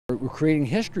We're creating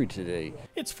history today.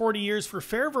 It's 40 years for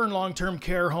Fairvern Long-Term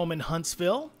Care Home in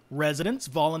Huntsville. Residents,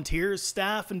 volunteers,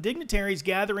 staff, and dignitaries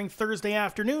gathering Thursday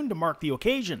afternoon to mark the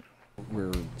occasion.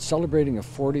 We're celebrating a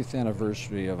 40th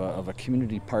anniversary of a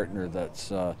community partner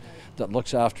that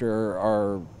looks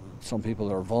after some people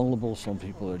that are vulnerable, some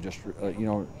people that just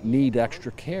need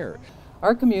extra care.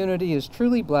 Our community is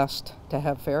truly blessed to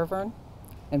have Fairvern,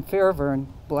 and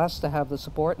Fairvern blessed to have the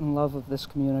support and love of this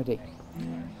community.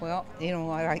 Well,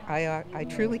 I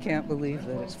truly can't believe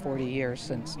that it's 40 years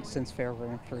since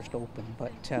Fairvern first opened,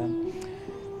 but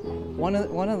one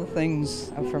of the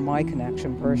things for my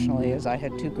connection personally is I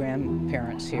had two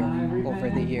grandparents here over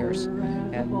the years,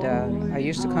 and I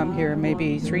used to come here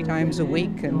maybe 3 times a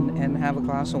week and have a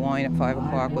glass of wine at 5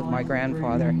 o'clock with my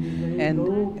grandfather,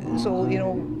 and so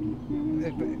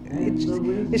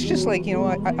it's just like,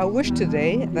 I wish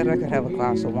today that I could have a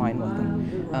glass of wine with them.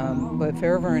 But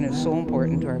Fairvern is so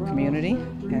important to our community,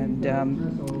 and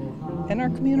our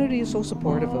community is so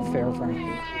supportive of Fairvern.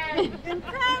 I'm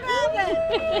proud of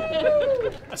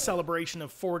it! A celebration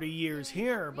of 40 years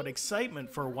here, but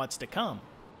excitement for what's to come.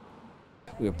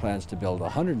 We have plans to build a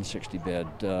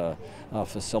 160-bed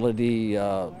facility,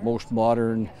 most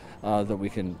modern that we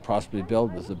can possibly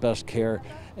build with the best care,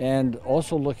 and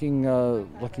also looking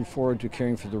forward to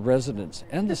caring for the residents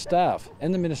and the staff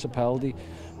and the municipality,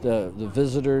 the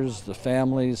visitors, the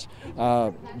families.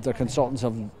 The consultants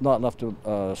have not left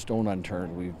a stone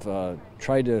unturned. We've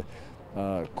tried to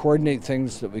coordinate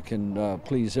things that we can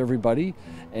please everybody,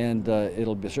 and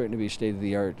it'll certainly be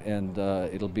state-of-the-art, and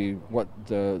it'll be what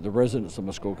the residents of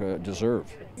Muskoka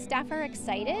deserve. Staff are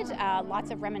excited,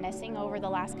 lots of reminiscing over the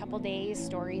last couple days,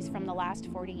 stories from the last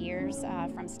 40 years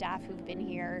from staff who've been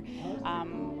here,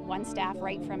 one staff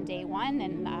right from day one,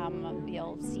 and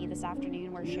you'll see this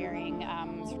afternoon we're sharing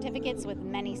certificates with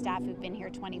many staff who've been here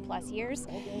 20+ years.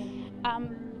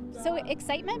 So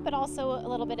excitement, but also a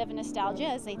little bit of a nostalgia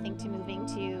as they think to moving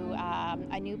to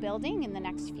a new building in the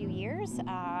next few years.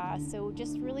 So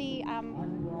just really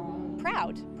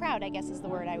proud, I guess is the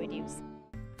word I would use.